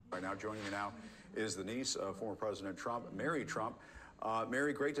right now. Joining me now is the niece of former President Trump, Mary Trump.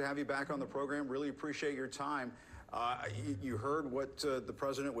 Mary, great to have you back on the program. Really appreciate your time. You heard what the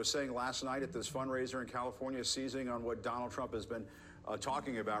president was saying last night at this fundraiser in California, seizing on what Donald Trump has been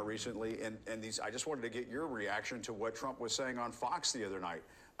talking about recently. And I just wanted to get your reaction to what Trump was saying on Fox the other night.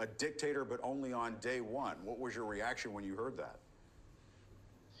 A dictator, but only on day one. What was your reaction when you heard that?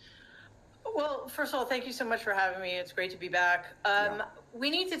 Well, first of all, thank you so much for having me. It's great to be back. We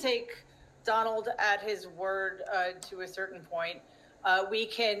need to take Donald at his word to a certain point. We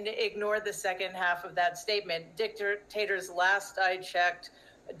can ignore the second half of that statement. Dictators, last I checked,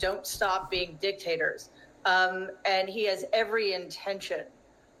 don't stop being dictators. And he has every intention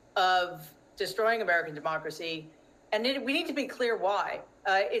of destroying American democracy. And we need to be clear why.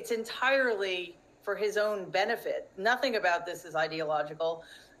 It's entirely for his own benefit. Nothing about this is ideological.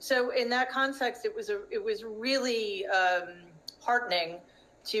 So in that context, it was really heartening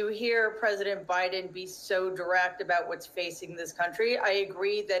to hear President Biden be so direct about what's facing this country. I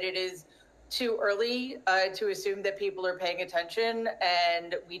agree that it is too early to assume that people are paying attention,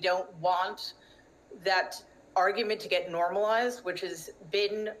 and we don't want that argument to get normalized, which has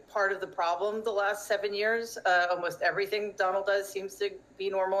been part of the problem the last 7 years. Almost everything Donald does seems to be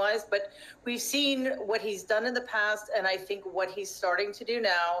normalized, but we've seen what he's done in the past, and I think what he's starting to do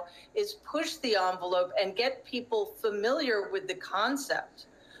now is push the envelope and get people familiar with the concept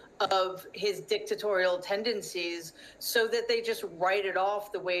of his dictatorial tendencies so that they just write it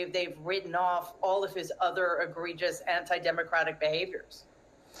off the way they've written off all of his other egregious anti-democratic behaviors.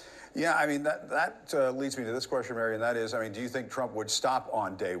 Yeah, I mean, that leads me to this question, Mary, and that is, I mean, do you think Trump would stop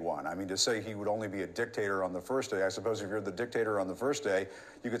on day one? I mean, to say he would only be a dictator on the first day, I suppose if you're the dictator on the first day,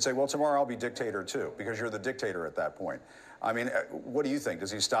 you could say, well, tomorrow I'll be dictator too, because you're the dictator at that point. I mean, what do you think?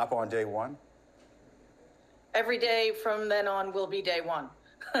 Does he stop on day one? Every day from then on will be day one.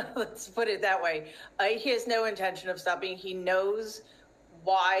 Let's put it that way. He has no intention of stopping. He knows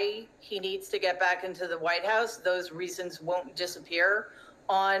why he needs to get back into the White House. Those reasons won't disappear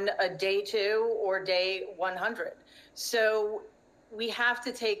on a day 2 or day 100. So we have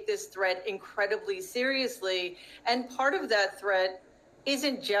to take this threat incredibly seriously. And part of that threat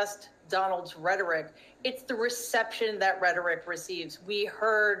isn't just Donald's rhetoric. It's the reception that rhetoric receives. We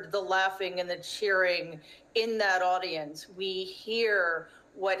heard the laughing and the cheering in that audience. We hear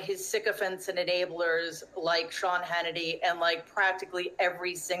what his sycophants and enablers like Sean Hannity and like practically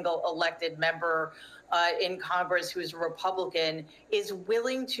every single elected member in Congress who's a Republican is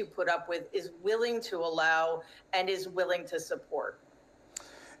willing to put up with, is willing to allow, and is willing to support.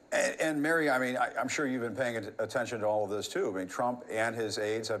 And Mary, I mean, I'm sure you've been paying attention to all of this too. I mean, Trump and his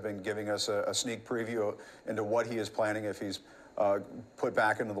aides have been giving us a sneak preview into what he is planning if he's put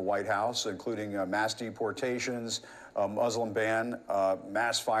back into the White House, including mass deportations, a Muslim ban,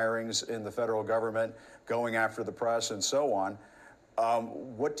 mass firings in the federal government, going after the press, and so on.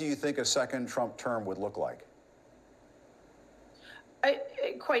 What do you think a second Trump term would look like?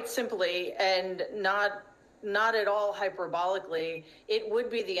 Quite simply, and not at all hyperbolically, it would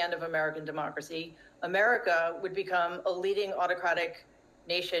be the end of American democracy. America would become a leading autocratic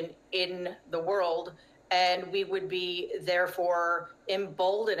nation in the world, and we would be therefore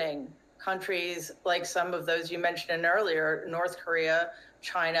emboldening countries like some of those you mentioned earlier, North Korea,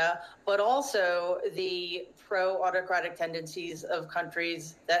 China, but also the pro-autocratic tendencies of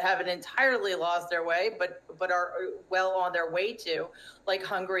countries that haven't entirely lost their way, but are well on their way to, like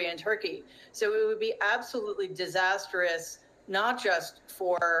Hungary and Turkey. So it would be absolutely disastrous, not just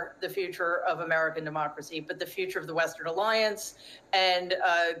for the future of American democracy, but the future of the Western Alliance and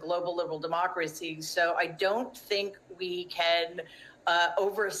global liberal democracy. So I don't think we can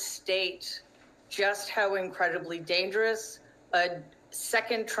overstate just how incredibly dangerous a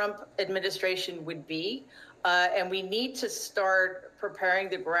second Trump administration would be. And we need to start preparing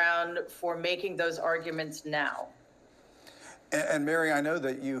the ground for making those arguments now. And Mary, I know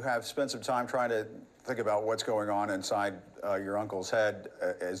that you have spent some time trying to think about what's going on inside your uncle's head,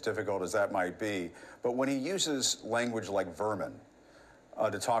 as difficult as that might be. But when he uses language like vermin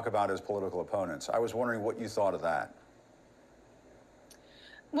to talk about his political opponents, I was wondering what you thought of that.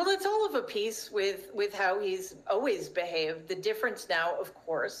 Well, it's all of a piece with how he's always behaved. The difference now, of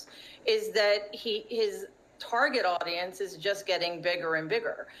course, is that his target audience is just getting bigger and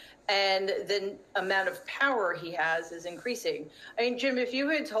bigger. And the amount of power he has is increasing. I mean, Jim, if you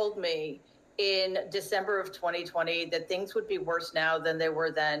had told me in December of 2020 that things would be worse now than they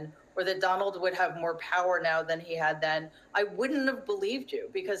were then, or that Donald would have more power now than he had then, I wouldn't have believed you,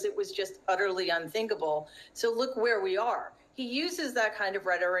 because it was just utterly unthinkable. So look where we are. He uses that kind of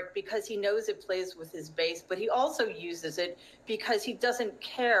rhetoric because he knows it plays with his base, but he also uses it because he doesn't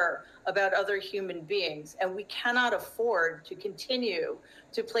care about other human beings. And we cannot afford to continue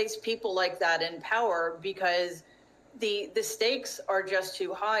to place people like that in power, because the stakes are just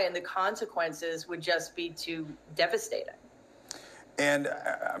too high and the consequences would just be too devastating. And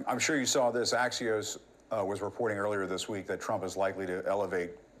I'm sure you saw this. Axios was reporting earlier this week that Trump is likely to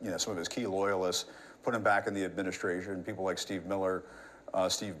elevate, some of his key loyalists, put him back in the administration. People like Steve Miller,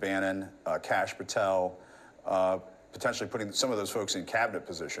 Steve Bannon, Kash Patel, potentially putting some of those folks in cabinet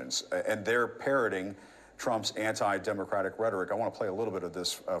positions. And they're parroting Trump's anti-democratic rhetoric. I want to play a little bit of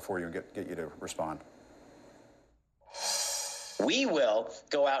this for you and get you to respond. We will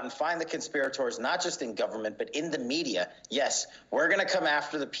go out and find the conspirators, not just in government, but in the media. Yes, we're going to come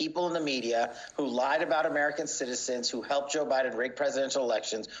after the people in the media who lied about American citizens, who helped Joe Biden rig presidential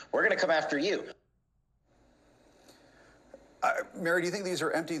elections. We're going to come after you. Mary, do you think these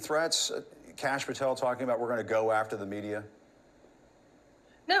are empty threats? Kash Patel talking about we're going to go after the media?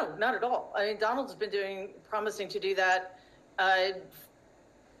 No, not at all. I mean, Donald's been promising to do that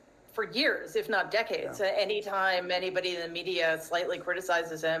for years, if not decades. Yeah. Anytime anybody in the media slightly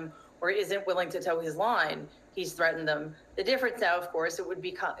criticizes him or isn't willing to toe his line, he's threatened them. The difference now, of course, it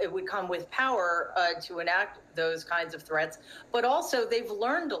would come with power to enact those kinds of threats. But also, they've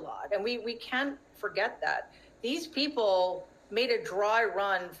learned a lot, and we can't forget that. These people made a dry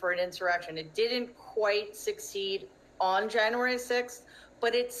run for an insurrection. It didn't quite succeed on January 6th,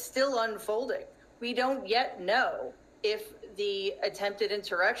 but it's still unfolding. We don't yet know if the attempted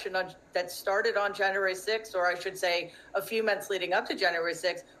insurrection that started on January 6th, or I should say a few months leading up to January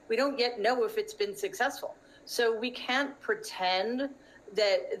 6th, we don't yet know if it's been successful. So we can't pretend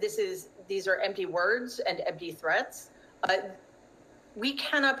that these are empty words and empty threats. We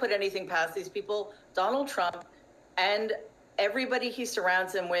cannot put anything past these people. Donald Trump and everybody he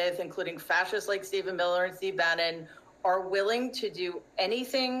surrounds him with, including fascists like Stephen Miller and Steve Bannon, are willing to do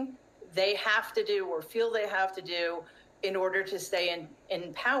anything they have to do or feel they have to do in order to stay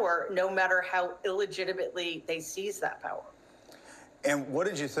in power, no matter how illegitimately they seize that power. And what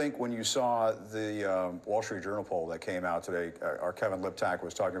did you think when you saw the Wall Street Journal poll that came out today? Our Kevin Liptak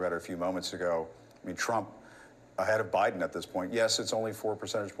was talking about it a few moments ago. I mean, Trump ahead of Biden at this point. Yes, it's only 4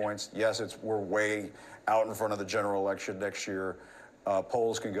 percentage points. Yes, we're way out in front of the general election next year.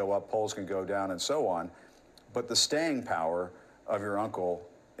 Polls can go up, polls can go down, and so on. But the staying power of your uncle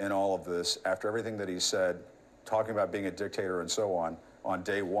in all of this, after everything that he said, talking about being a dictator and so on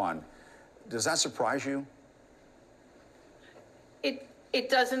day one, does that surprise you? It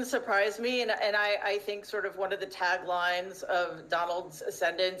doesn't surprise me, and I think sort of one of the taglines of Donald's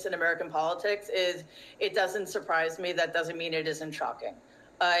ascendance in American politics is, it doesn't surprise me. That doesn't mean it isn't shocking.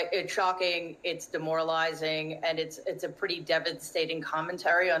 It's shocking, it's demoralizing, and it's a pretty devastating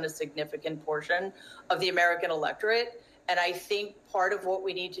commentary on a significant portion of the American electorate. And I think part of what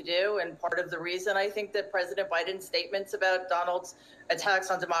we need to do, and part of the reason I think that President Biden's statements about Donald's attacks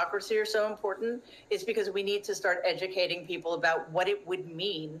on democracy are so important, is because we need to start educating people about what it would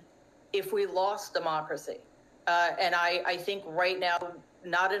mean if we lost democracy. And I think right now,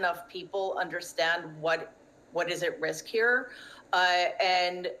 not enough people understand what is at risk here.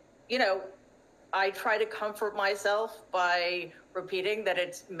 And, I try to comfort myself by repeating that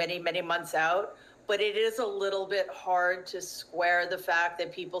it's many, many months out. But it is a little bit hard to square the fact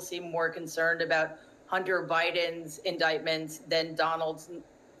that people seem more concerned about Hunter Biden's indictments than Donald's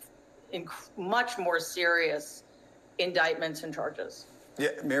much more serious indictments and charges. Yeah,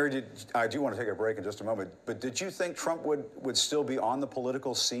 Mary, I do want to take a break in just a moment, but did you think Trump would still be on the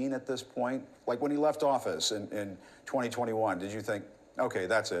political scene at this point? Like when he left office in 2021, did you think, okay,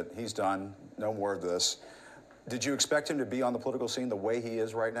 that's it, he's done, no more of this? Did you expect him to be on the political scene the way he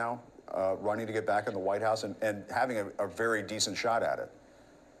is right now? Running to get back in the White House and having a very decent shot at it?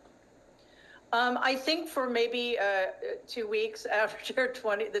 I think for maybe 2 weeks after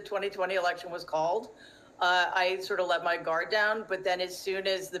the 2020 election was called, I sort of let my guard down. But then as soon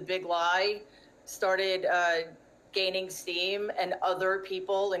as the big lie started gaining steam and other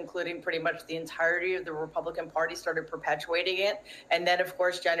people, including pretty much the entirety of the Republican Party, started perpetuating it, and then, of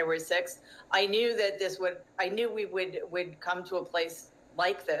course, January 6th, I knew that we would come to a place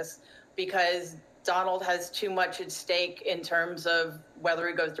like this, because Donald has too much at stake in terms of whether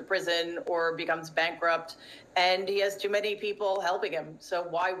he goes to prison or becomes bankrupt, and he has too many people helping him. So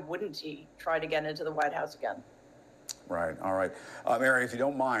why wouldn't he try to get into the White House again? Right. All right. Mary, if you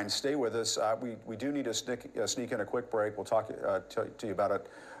don't mind, stay with us. We do need to sneak in a quick break. We'll talk to you about it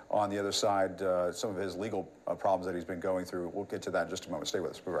on the other side, some of his legal problems that he's been going through. We'll get to that in just a moment. Stay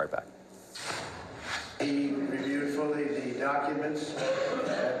with us. We'll be right back. He reviewed fully the documents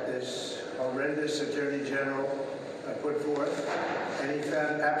that this horrendous Attorney General put forth, and he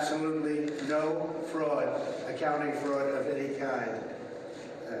found absolutely no fraud, accounting fraud of any kind.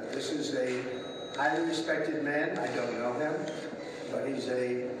 This is a highly respected man. I don't know him, but he's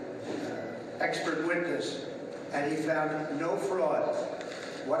a expert witness, and he found no fraud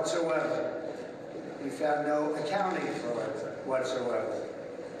whatsoever. He found no accounting fraud whatsoever.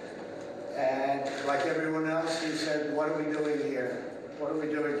 And like everyone else, he said, what are we doing here? What are we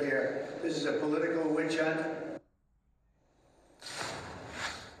doing here? This is a political witch hunt.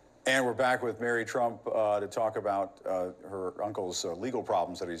 And we're back with Mary Trump to talk about her uncle's legal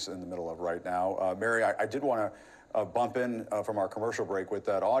problems that he's in the middle of right now. Mary, I did want to bump in from our commercial break with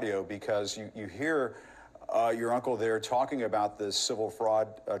that audio, because you hear your uncle there talking about this civil fraud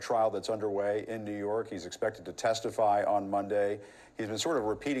trial that's underway in New York. He's expected to testify on Monday. He's been sort of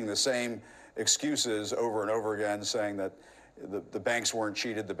repeating the same excuses over and over again, saying that the banks weren't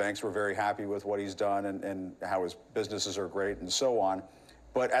cheated, the banks were very happy with what he's done, and how his businesses are great, and so on.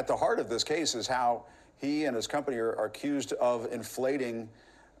 But at the heart of this case is how he and his company are accused of inflating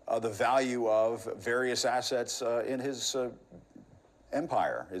the value of various assets in his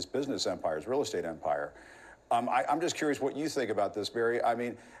empire, his business empire, his real estate empire. I'm just curious what you think about this, Barry. I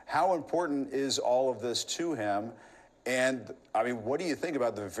mean, how important is all of this to him? And I mean, what do you think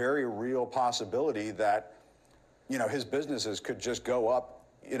about the very real possibility that, you know, his businesses could just go up,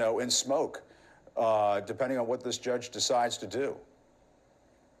 you know, in smoke, depending on what this judge decides to do?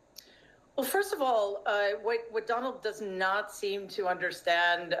 Well, first of all, what Donald does not seem to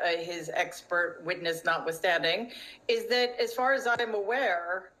understand, his expert witness notwithstanding, is that as far as I'm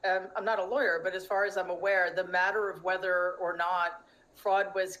aware, I'm not a lawyer, but as far as I'm aware, the matter of whether or not fraud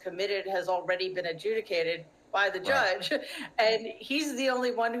was committed has already been adjudicated by the judge. Right. And he's the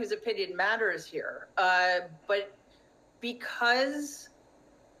only one whose opinion matters here. But because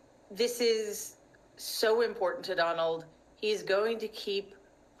this is so important to Donald, he's going to keep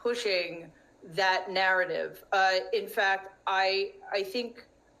pushing that narrative. In fact, I think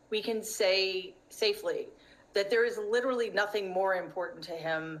we can say safely that there is literally nothing more important to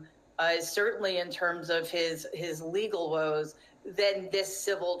him, certainly in terms of his legal woes, than this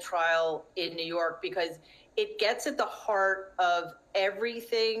civil trial in New York, because it gets at the heart of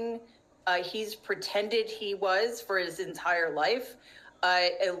everything he's pretended he was for his entire life.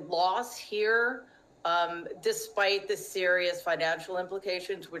 A loss here, despite the serious financial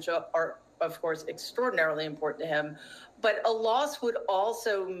implications, which are, of course, extraordinarily important to him. But a loss would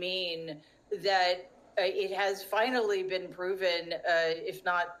also mean that it has finally been proven, if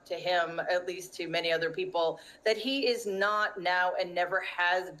not to him, at least to many other people, that he is not now and never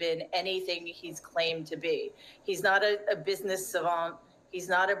has been anything he's claimed to be. He's not a business savant. He's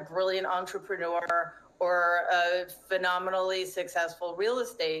not a brilliant entrepreneur or a phenomenally successful real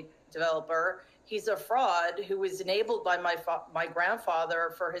estate developer. He's a fraud who was enabled by my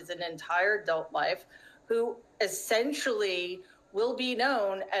grandfather for his entire adult life, who essentially will be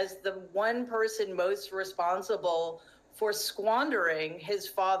known as the one person most responsible for squandering his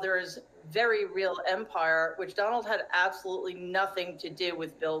father's very real empire, which Donald had absolutely nothing to do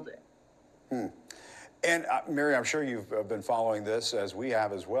with building. And Mary, I'm sure you've been following this, as we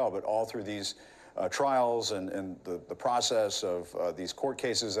have as well, but all through these trials and the process of these court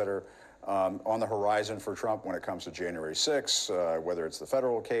cases that are on the horizon for Trump when it comes to January 6th, whether it's the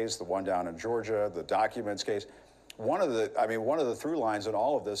federal case, the one down in Georgia, the documents case. One of the through lines in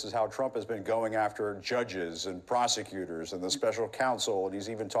all of this is how Trump has been going after judges and prosecutors and the special counsel, and he's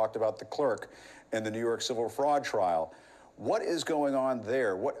even talked about the clerk in the New York civil fraud trial. What is going on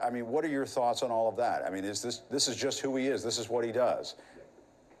there? What are your thoughts on all of that? I mean, this is just who he is? This is what he does?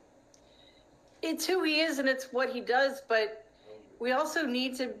 It's who he is and it's what he does, but we also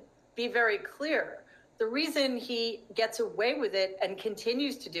need to be very clear. The reason he gets away with it and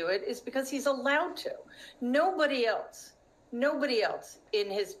continues to do it is because he's allowed to. Nobody else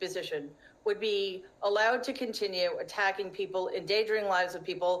in his position would be allowed to continue attacking people, endangering lives of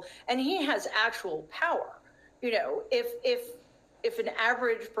people, and he has actual power. You know, if an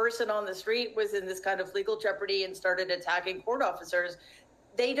average person on the street was in this kind of legal jeopardy and started attacking court officers,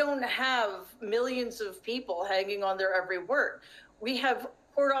 they don't have millions of people hanging on their every word. We have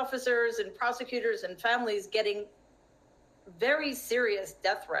court officers and prosecutors and families getting very serious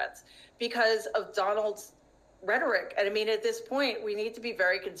death threats because of Donald's rhetoric. And I mean, at this point, we need to be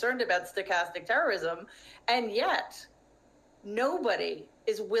very concerned about stochastic terrorism. And yet, nobody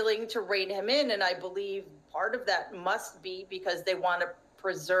is willing to rein him in. And I believe part of that must be because they want to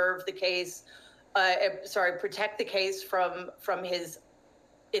preserve the case, protect the case from his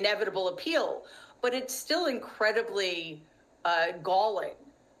inevitable appeal. But it's still incredibly galling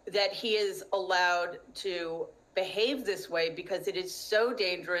that he is allowed to behave this way, because it is so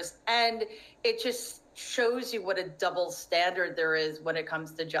dangerous, and it just shows you what a double standard there is when it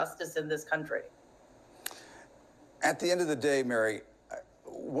comes to justice in this country. At the end of the day, Mary,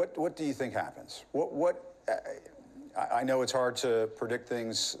 what do you think happens? I know it's hard to predict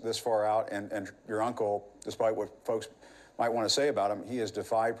things this far out, and your uncle, despite what folks might want to say about him, he has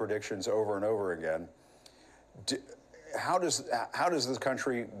defied predictions over and over again. How does this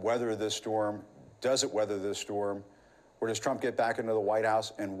country weather this storm? Does it weather this storm? Or does Trump get back into the White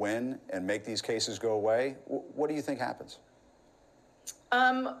House and win and make these cases go away? What do you think happens?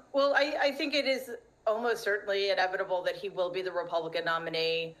 Well, I think it is almost certainly inevitable that he will be the Republican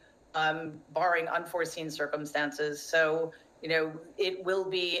nominee, barring unforeseen circumstances. So, you know, it will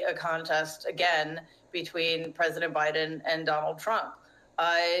be a contest again between President Biden and Donald Trump.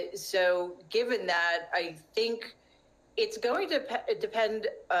 So given that, I think it's going to depend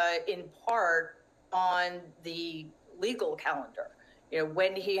in part on the legal calendar. You know,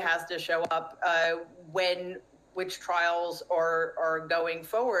 when he has to show up, which trials are going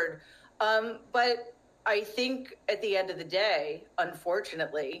forward. But I think at the end of the day,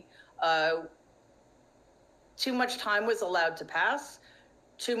 unfortunately, too much time was allowed to pass.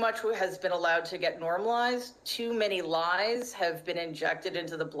 Too much has been allowed to get normalized. Too many lies have been injected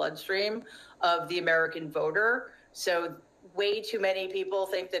into the bloodstream of the American voter. So way too many people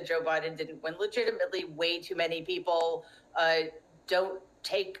think that Joe Biden didn't win legitimately. Way too many people don't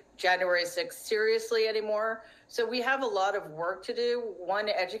take January 6th seriously anymore. So we have a lot of work to do. One,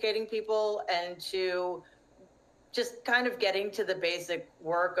 educating people, and two, just kind of getting to the basic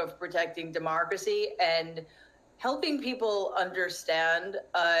work of protecting democracy and helping people understand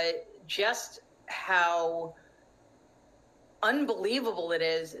just how unbelievable it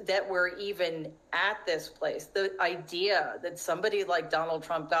is that we're even at this place. The idea that somebody like Donald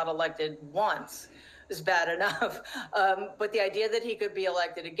Trump got elected once is bad enough. But the idea that he could be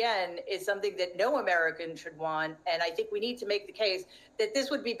elected again is something that no American should want. And I think we need to make the case that this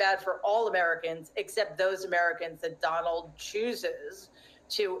would be bad for all Americans, except those Americans that Donald chooses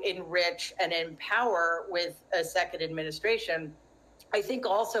to enrich and empower with a second administration. I think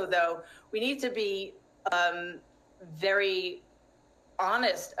also, though, we need to be very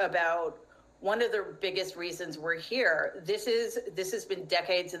honest about one of the biggest reasons we're here. This has been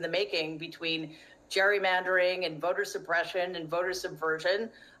decades in the making, between gerrymandering and voter suppression and voter subversion.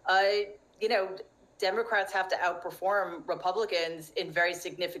 You know, Democrats have to outperform Republicans in very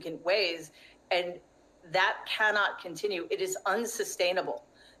significant ways, and that cannot continue. It is unsustainable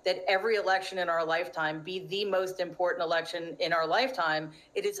that every election in our lifetime be the most important election in our lifetime.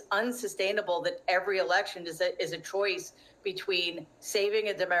 It is unsustainable that every election is a choice between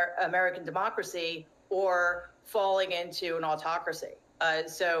saving American democracy or falling into an autocracy.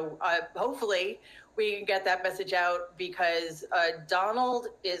 So hopefully we can get that message out, because Donald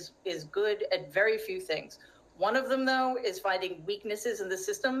is good at very few things. One of them, though, is finding weaknesses in the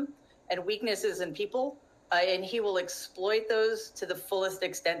system and weaknesses in people, and he will exploit those to the fullest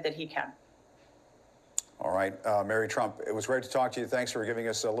extent that he can. All right, Mary Trump, it was great to talk to you. Thanks for giving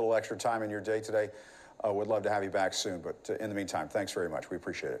us a little extra time in your day today. Would love to have you back soon, but in the meantime, thanks very much. We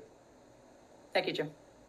appreciate it. Thank you, Jim.